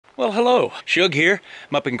Well, hello. Shug here.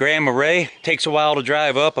 I'm up in Grand Marais. Takes a while to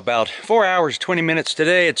drive up, about 4 hours, 20 minutes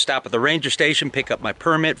today. I'd stop at the ranger station, pick up my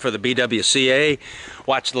permit for the BWCA,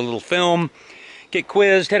 watch the little film, get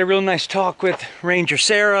quizzed, had a real nice talk with Ranger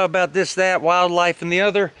Sarah about this, that, wildlife, and the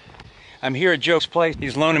other. I'm here at Joe's place.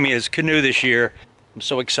 He's loaning me his canoe this year. I'm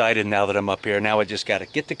so excited now that I'm up here. Now I just got to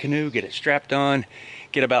get the canoe, get it strapped on,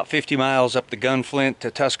 get about 50 miles up the Gunflint to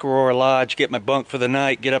Tuscarora Lodge, get my bunk for the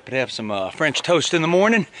night, get up and have some French toast in the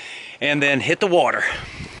morning, and then hit the water.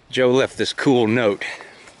 Joe left this cool note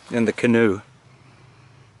in the canoe.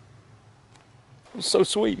 It was so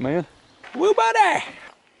sweet, man. Woo, buddy!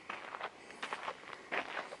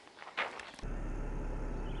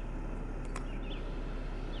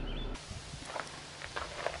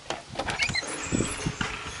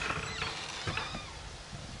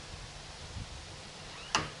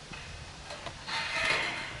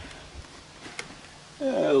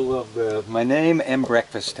 I love that. My name and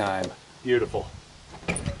breakfast time. Beautiful.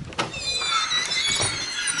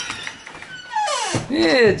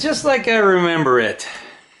 Yeah, just like I remember it.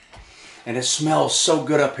 And it smells so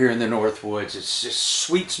good up here in the North Woods. It's just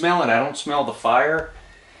sweet smelling. I don't smell the fire.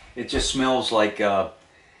 It just smells like, it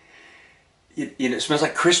smells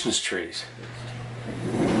like Christmas trees.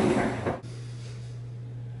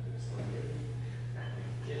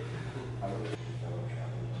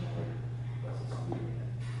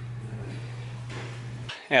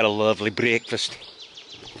 Had a lovely breakfast.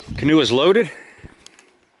 Canoe is loaded.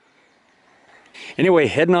 Anyway,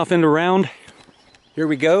 heading off into round. Here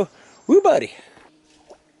we go. Woo, buddy.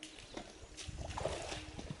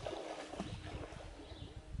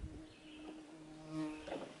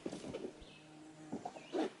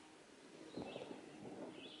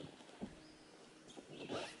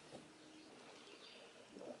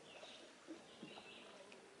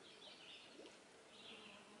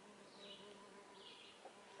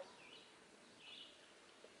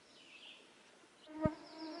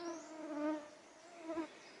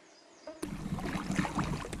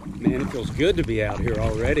 Man, it feels good to be out here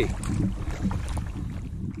already.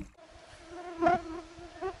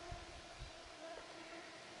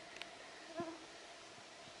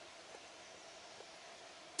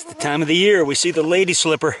 It's the time of the year we see the lady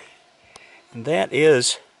slipper, and that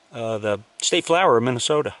is the state flower of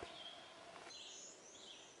Minnesota.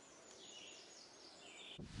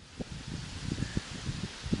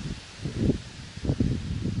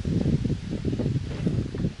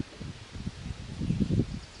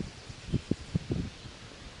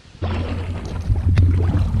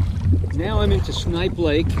 Now I'm into Snipe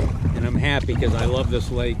Lake, and I'm happy because I love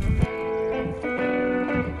this lake.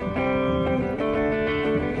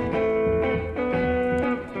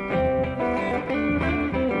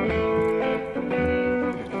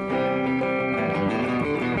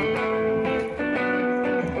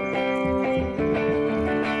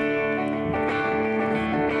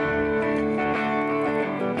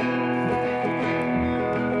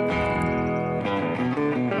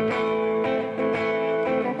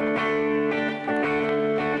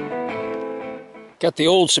 Got the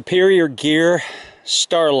old Superior Gear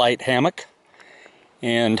Starlight hammock,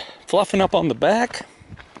 and fluffing up on the back,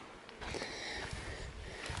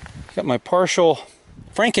 got my partial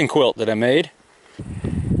Franken quilt that I made.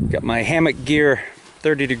 Got my Hammock Gear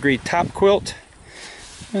 30-degree top quilt,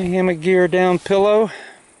 my Hammock Gear down pillow,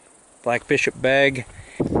 Black Bishop bag.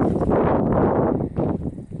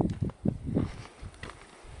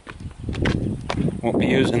 Won't be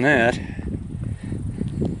using that.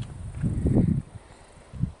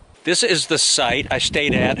 This is the site I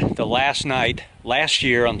stayed at the last night, last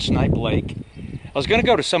year on Snipe Lake. I was going to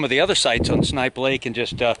go to some of the other sites on Snipe Lake and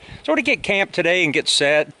just sort of get camped today and get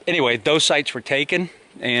set. Anyway, those sites were taken,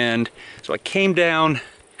 and so I came down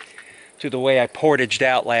to the way I portaged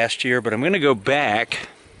out last year, but I'm going to go back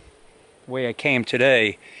the way I came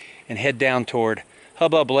today and head down toward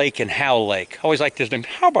Hubbub Lake and Howell Lake. I always like this name,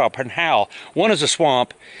 Hubbub and Howell. One is a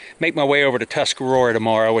swamp. Make my way over to Tuscarora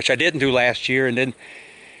tomorrow, which I didn't do last year, and then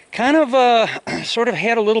kind of sort of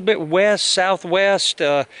head a little bit west, southwest,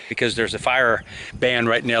 because there's a fire ban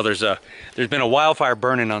right now. There's been a wildfire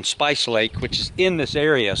burning on Spice Lake, which is in this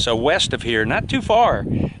area. So west of here, not too far,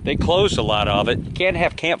 they closed a lot of it. You can't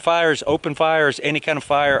have campfires, open fires, any kind of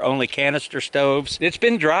fire, only canister stoves. It's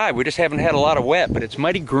been dry. We just haven't had a lot of wet, but it's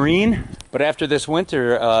mighty green. But after this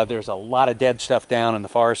winter, there's a lot of dead stuff down, and the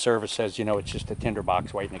Forest Service says, you know, it's just a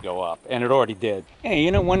tinderbox waiting to go up. And it already did. Hey,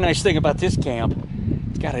 you know, one nice thing about this camp,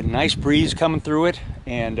 it's got a nice breeze coming through it.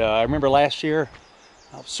 And I remember last year,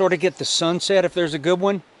 I'll sort of get the sunset if there's a good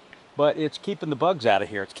one, but it's keeping the bugs out of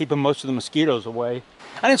here. It's keeping most of the mosquitoes away.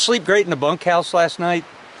 I didn't sleep great in the bunkhouse last night.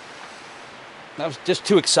 I was just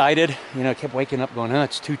too excited. You know, I kept waking up going, oh,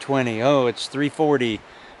 it's 2:20. Oh, it's 3:40.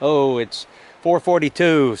 Oh, it's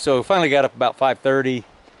 4:42. So finally got up about 5:30.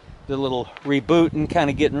 Did a little rebooting, kind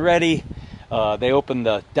of getting ready. They open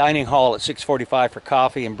the dining hall at 6:45 for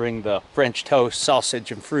coffee and bring the French toast,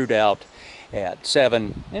 sausage, and fruit out at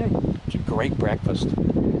 7. And it's a great breakfast.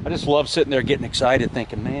 I just love sitting there getting excited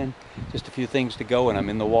thinking, man, just a few things to go and I'm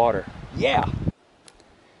in the water. Yeah.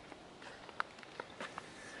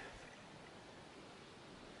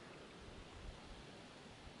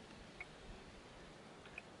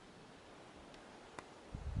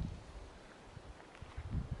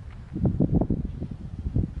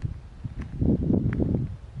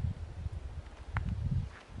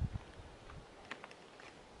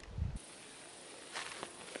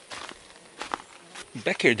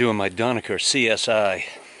 Back here doing my Donaker CSI,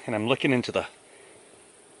 and I'm looking into the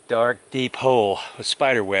dark, deep hole with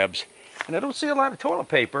spider webs, and I don't see a lot of toilet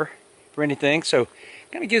paper or anything, so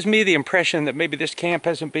it kind of gives me the impression that maybe this camp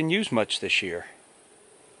hasn't been used much this year.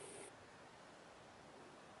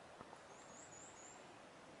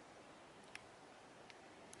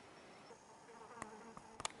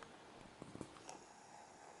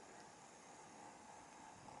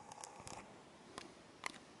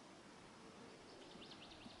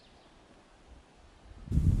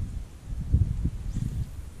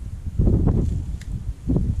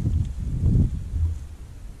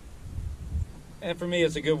 And for me,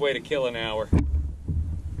 it's a good way to kill an hour.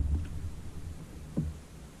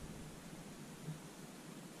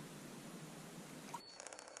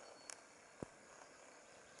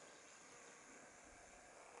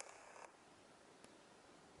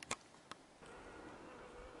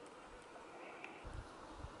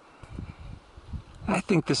 I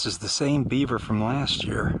think this is the same beaver from last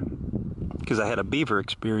year, because I had a beaver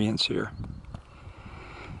experience here.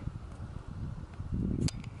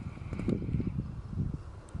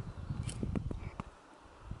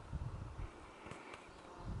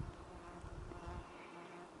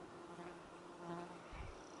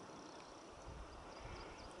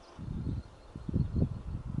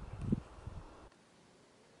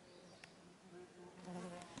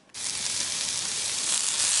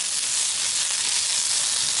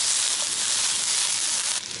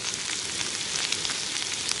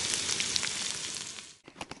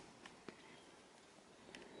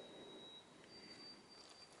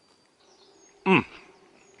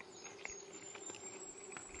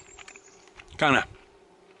 Kind of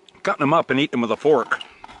cutting them up and eating them with a fork,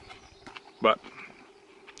 but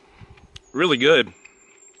really good,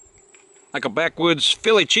 like a backwoods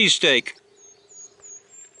Philly cheesesteak.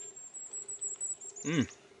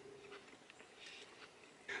 It's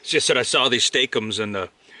just that I saw these steakums in the,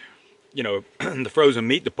 you know, in the frozen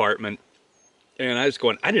meat department, and I was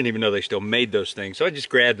going, I didn't even know they still made those things, so I just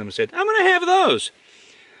grabbed them and said, I'm gonna have those.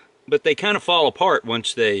 But they kind of fall apart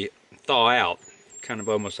once they thaw out, kind of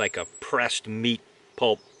almost like a pressed meat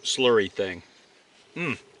pulp slurry thing.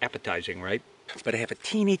 Appetizing, right? But I have a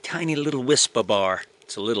teeny tiny little Wispa bar.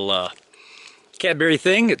 It's a little Cadbury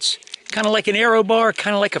thing. It's kind of like an Aero bar,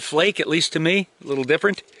 kind of like a flake, at least to me, a little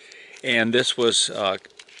different. And this was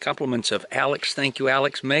compliments of Alex. Thank you,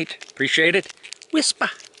 Alex, mate. Appreciate it. Wispa.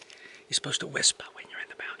 You're supposed to whisper when you're in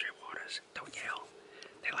the boundary waters. Don't yell.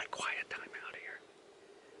 They like quiet time out here.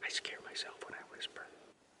 I scare myself when I whisper.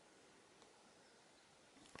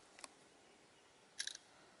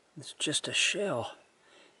 It's just a shell.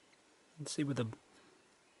 Let's see where the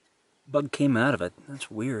bug came out of it.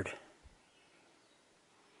 That's weird.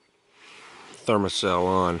 Thermocell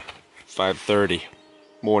on. 5:30.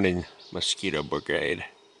 Morning mosquito brigade.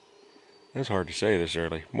 That's hard to say this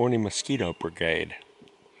early. Morning mosquito brigade.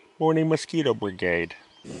 Morning mosquito brigade.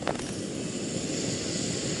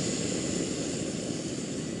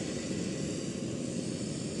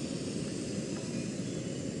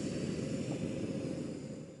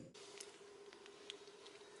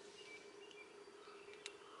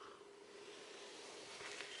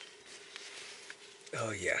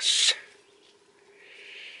 Oh yes.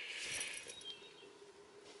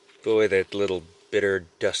 Boy, that little bitter,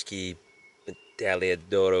 dusky Italia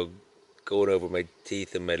d'Oro going over my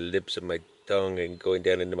teeth and my lips and my tongue and going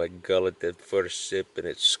down into my gullet, that first sip, and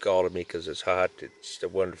it's scalding me because it's hot. It's a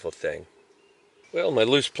wonderful thing. Well, my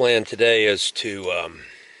loose plan today is to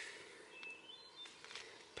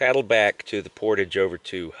paddle back to the portage over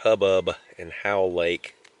to Hubbub and Howell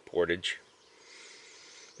Lake Portage,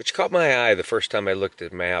 which caught my eye the first time I looked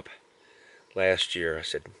at the map last year. I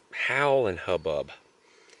said, Howell and Hubbub.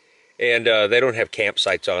 And they don't have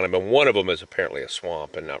campsites on them, and one of them is apparently a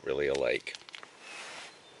swamp and not really a lake.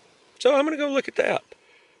 So I'm going to go look at that.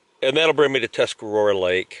 And that'll bring me to Tuscarora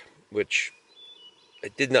Lake, which I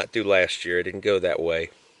did not do last year. I didn't go that way.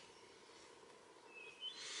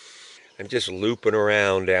 I'm just looping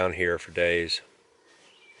around down here for days.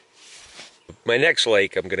 My next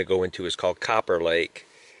lake I'm going to go into is called Copper Lake,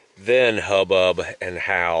 then Hubbub and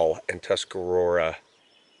Howl and Tuscarora.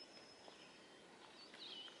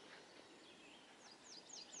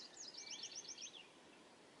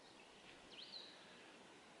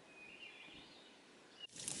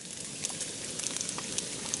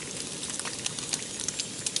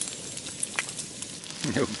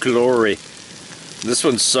 Oh, glory. This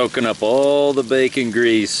one's soaking up all the bacon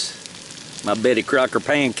grease. My Betty Crocker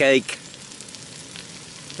pancake.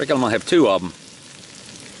 I reckon I'm gonna have 2 of them.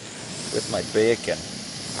 With my bacon.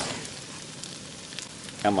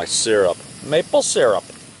 And my syrup. Maple syrup.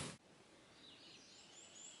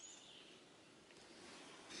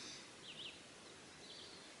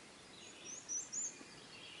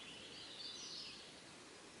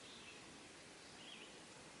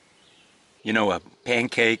 You know, a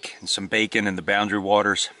pancake and some bacon in the Boundary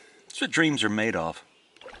Waters. That's what dreams are made of.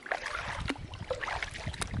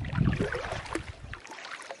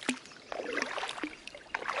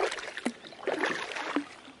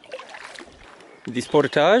 This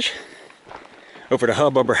Portage over to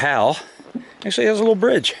Hubbub or Howl actually has a little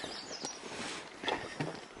bridge.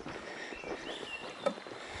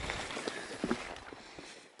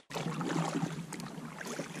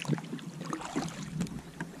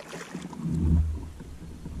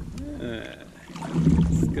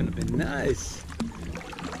 It's gonna be nice.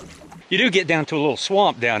 You do get down to a little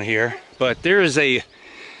swamp down here, but there's a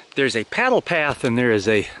paddle path and there is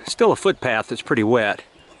still a footpath that's pretty wet.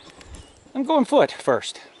 I'm going foot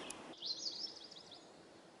first.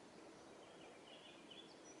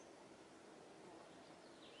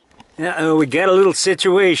 Uh-oh, we got a little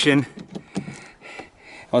situation.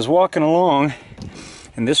 I was walking along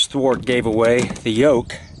and this thwart gave away the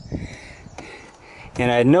yoke. And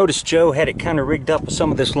I noticed Joe had it kind of rigged up with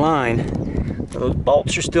some of this line. Those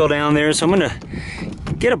bolts are still down there, so I'm gonna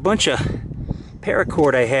get a bunch of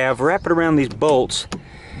paracord I have, wrap it around these bolts,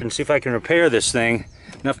 and see if I can repair this thing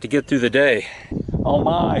enough to get through the day. Oh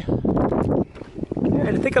my.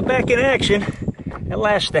 I think I'm back in action. I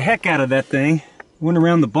lashed the heck out of that thing. Went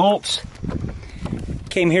around the bolts,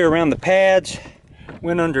 came here around the pads,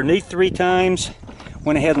 went underneath 3 times,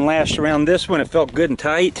 went ahead and lashed around this one. It felt good and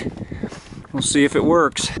tight. We'll see if it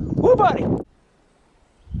works. Woo, buddy!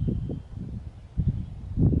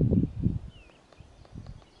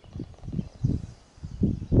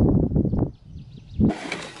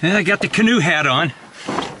 And I got the canoe hat on.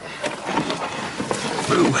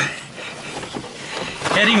 Ooh.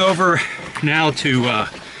 Heading over now to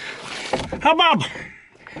Hubbub.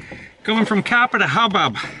 Going from Copper to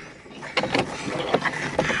Hubbub.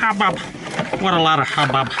 Hubbub. What a lot of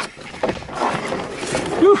hubbub.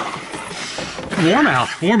 Whew. Warm out,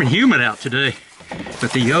 warm and humid out today,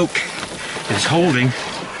 but the yoke is holding.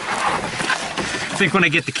 I think when I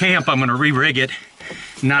get to camp I'm going to re-rig it,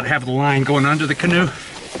 not have the line going under the canoe,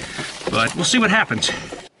 but we'll see what happens.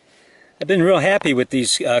 I've been real happy with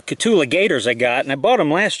these Catula gaiters I got, and I bought them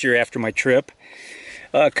last year after my trip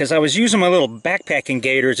because I was using my little backpacking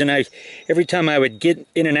gaiters, and every time I would get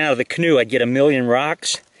in and out of the canoe I'd get a million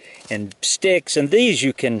rocks and sticks, and these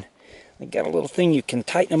you got a little thing you can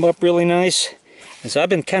tighten them up really nice. And so I've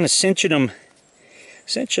been kind of cinching them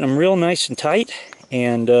real nice and tight,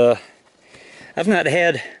 and I've not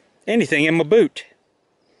had anything in my boot.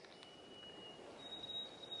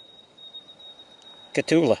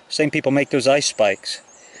 Catula, same people make those ice spikes.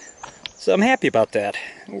 So I'm happy about that.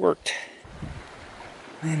 It worked.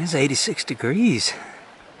 Man, it's 86 degrees.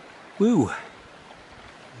 Woo,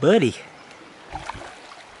 buddy.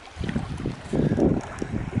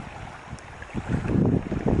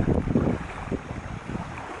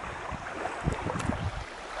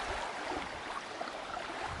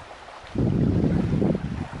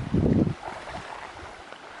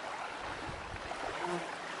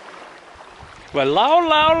 Well,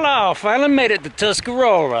 law, finally made it to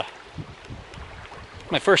Tuscarora.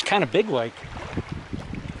 My first kind of big lake.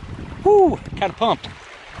 Whoo, kind of pumped.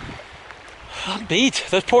 I'm beat.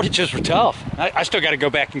 Those portages were tough. I still got to go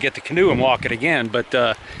back and get the canoe and walk it again, but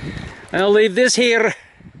I'll leave this here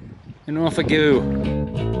and off I go.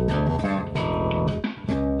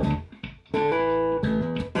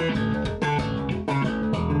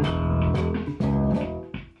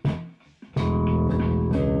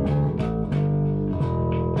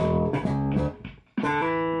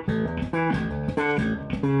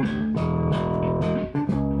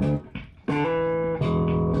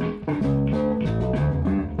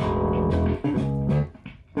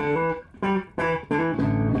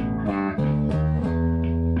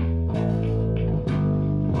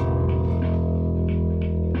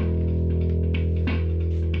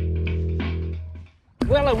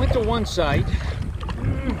 Well, I went to one site.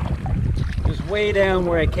 It was way down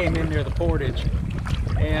where I came in near the Portage.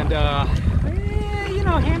 And, you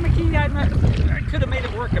know, hammocky, I could have made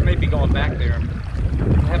it work. I may be going back there. I'm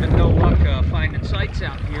having no luck finding sites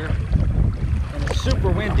out here. And it's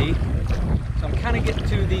super windy. So I'm kind of getting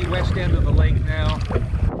to the west end of the lake now.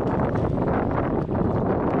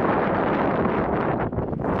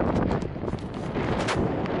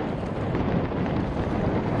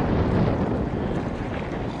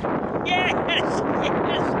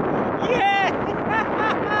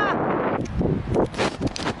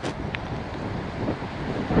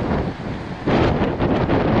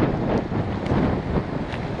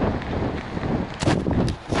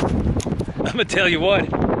 I'm gonna tell you what,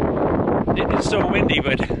 it is so windy,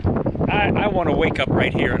 but I want to wake up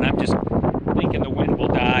right here, and I'm just thinking the wind will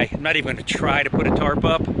die. I'm not even gonna try to put a tarp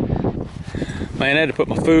up. Man, I had to put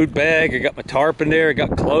my food bag, I got my tarp in there, I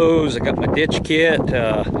got clothes, I got my ditch kit,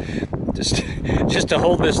 just to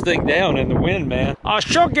hold this thing down in the wind, man.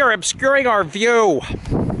 Shug, you're obscuring our view.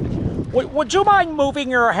 Would you mind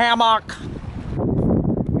moving your hammock?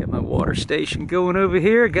 Got my water station going over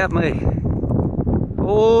here, got my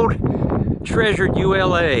old treasured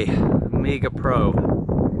ULA Mega Pro,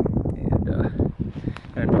 and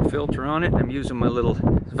I have no filter on it. I'm using my little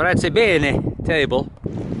Grazie Bene table.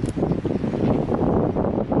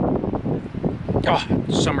 Oh,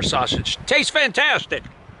 summer sausage tastes fantastic.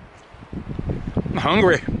 I'm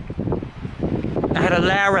hungry. I had a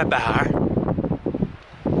Larabar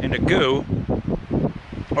and a goo,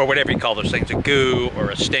 or whatever you call those things, a goo or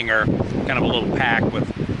a stinger, kind of a little pack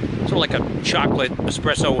with sort of like a chocolate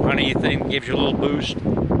espresso honey thing, gives you a little boost.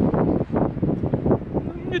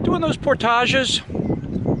 You're doing those portages.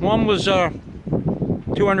 One was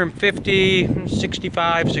 250,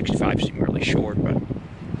 65 seemed really short, but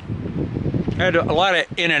I had a lot of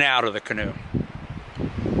in and out of the canoe.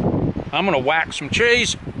 I'm gonna whack some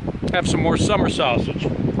cheese, have some more summer sausage.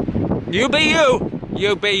 You be you,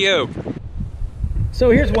 you be you.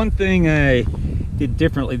 So here's one thing I did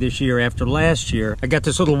differently this year after last year. I got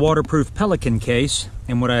this little waterproof Pelican case,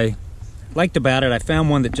 and what I liked about it, I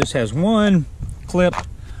found one that just has one clip.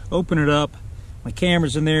 Open it up, my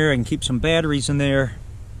camera's in there, I can keep some batteries in there,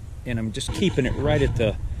 and I'm just keeping it right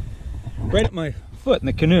at my foot in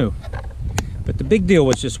the canoe. But the big deal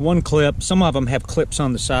was just one clip. Some of them have clips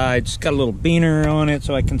on the sides. Got a little beaner on it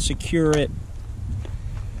so I can secure it,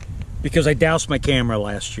 because I doused my camera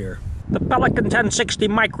last year. The Pelican 1060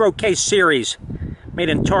 Micro Case Series, made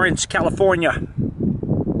in Torrance, California.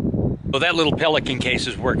 Well, that little Pelican case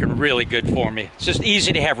is working really good for me. It's just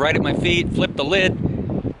easy to have right at my feet. Flip the lid,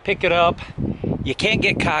 pick it up. You can't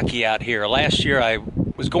get cocky out here. Last year I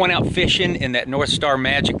was going out fishing in that North Star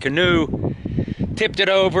Magic canoe, tipped it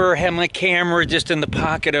over, had my camera just in the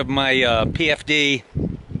pocket of my PFD,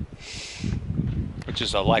 which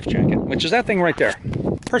is a life jacket, which is that thing right there.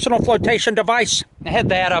 Personal flotation device. I had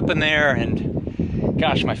that up in there, and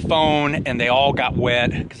gosh, my phone, and they all got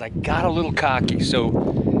wet because I got a little cocky.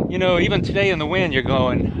 So, you know, even today in the wind, you're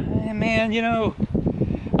going, hey, man, you know,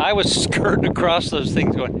 I was skirting across those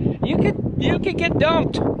things going, you could get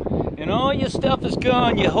dumped. You know, your stuff is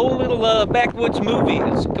gone. Your whole little backwoods movie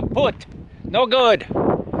is kaput. No good.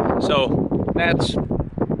 So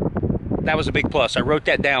that was a big plus. I wrote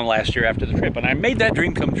that down last year after the trip, and I made that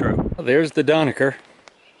dream come true. Well, there's the Donecker.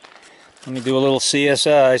 Let me do a little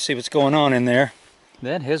CSI, see what's going on in there.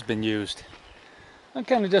 That has been used. I'm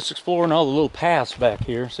kind of just exploring all the little paths back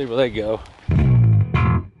here, see where they go.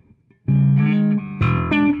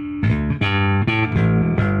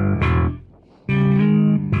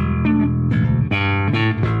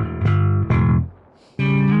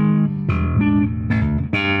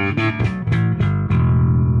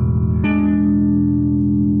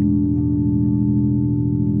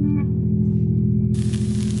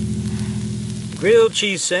 Grilled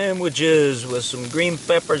cheese sandwiches with some green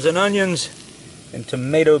peppers and onions and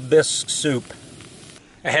tomato bisque soup.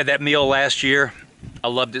 I had that meal last year. I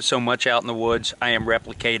loved it so much out in the woods. I am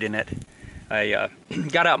replicating it. I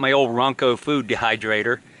got out my old Ronco food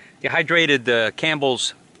dehydrator, dehydrated the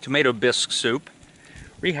Campbell's tomato bisque soup,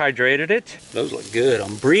 rehydrated it. Those look good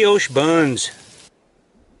on brioche buns.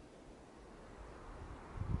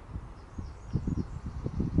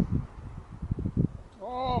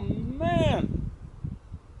 Oh man!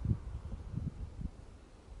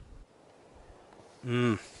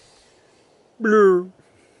 Blue.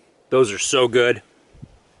 Those are so good.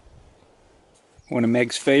 One of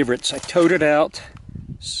Meg's favorites. I toted out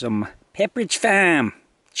some Pepperidge Farm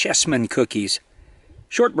Chessman cookies.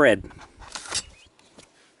 Shortbread.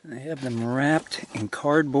 I have them wrapped in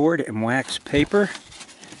cardboard and wax paper.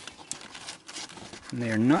 And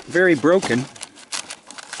they're not very broken.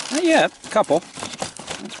 Not yet, a couple.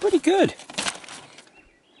 That's pretty good.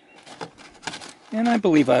 And I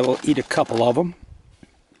believe I will eat a couple of them.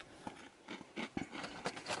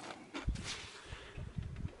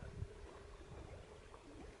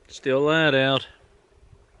 Still light out.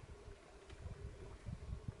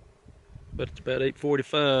 But it's about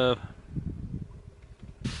 8:45.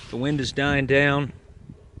 The wind is dying down.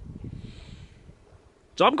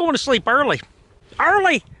 So I'm going to sleep early.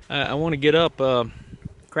 Early! I want to get up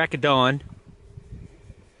crack of dawn.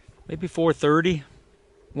 Maybe 4:30.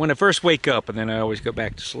 When I first wake up, and then I always go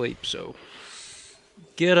back to sleep. So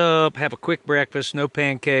get up, have a quick breakfast, no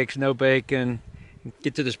pancakes, no bacon.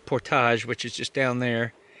 Get to this Portage, which is just down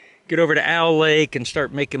there. Get over to Owl Lake and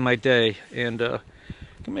start making my day. And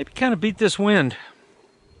maybe kind of beat this wind.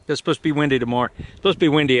 It's supposed to be windy tomorrow. It's supposed to be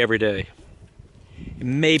windy every day. It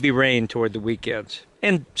may be rain toward the weekends.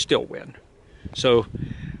 And still wind. So,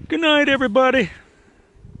 good night, everybody.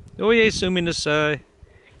 Oye suminasai.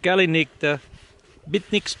 Gali nikta.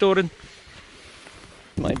 Bitnik storen.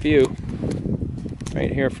 My view.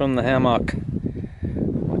 Right here from the hammock.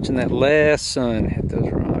 Watching that last sun hit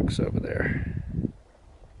those rocks over there.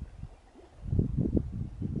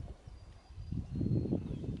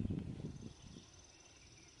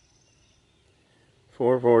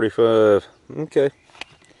 $4:45. Okay.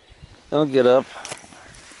 I'll get up.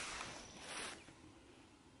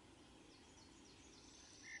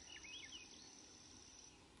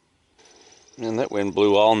 And that wind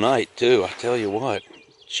blew all night too. I tell you what,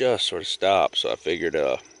 just sort of stopped. So I figured,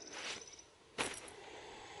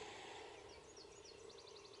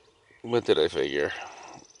 what did I figure?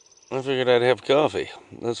 I figured I'd have coffee.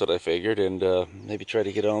 That's what I figured, and maybe try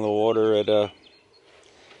to get on the water at a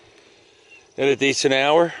decent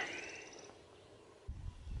hour.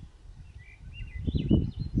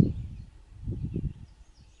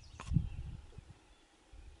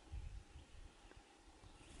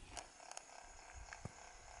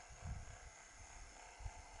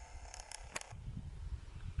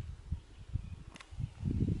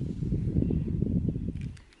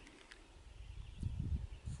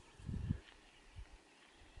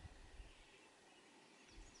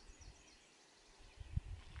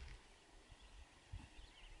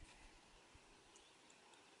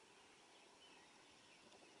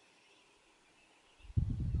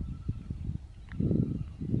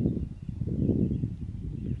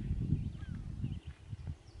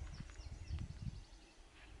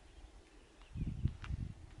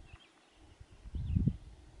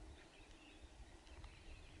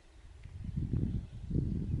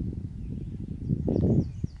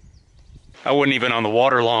 I wasn't even on the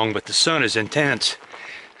water long, but the sun is intense.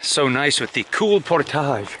 So nice with the cool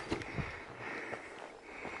portage.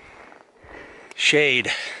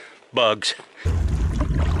 Shade, bugs.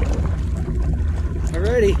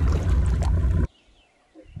 Alrighty.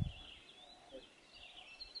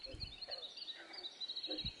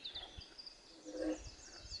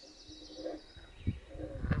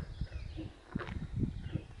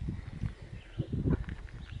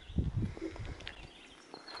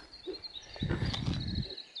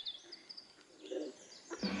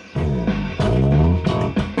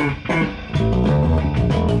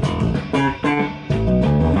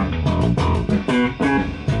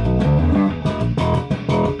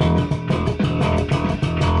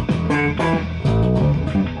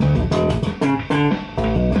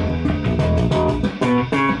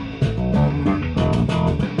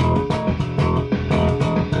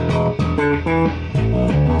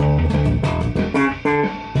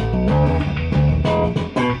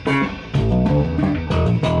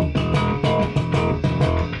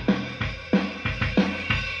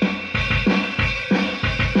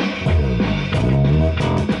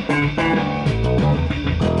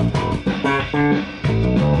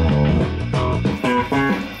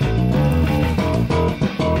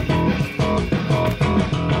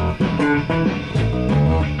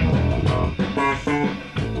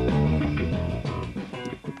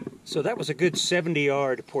 So that was a good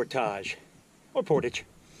 70-yard portage, or portage.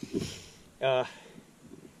 That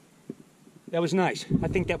was nice. I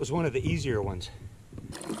think that was one of the easier ones.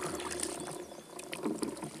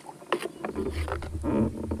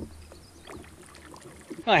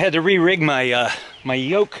 I had to re-rig my my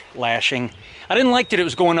yoke lashing. I didn't like that it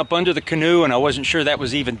was going up under the canoe, and I wasn't sure that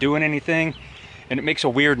was even doing anything. And it makes a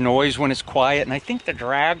weird noise when it's quiet, and I think the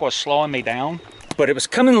drag was slowing me down. But it was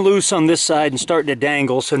coming loose on this side and starting to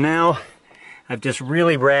dangle, so now I've just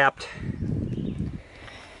really wrapped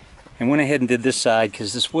and went ahead and did this side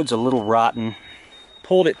because this wood's a little rotten.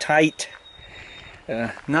 Pulled it tight,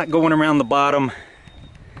 not going around the bottom.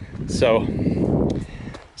 So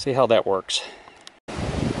See how that works.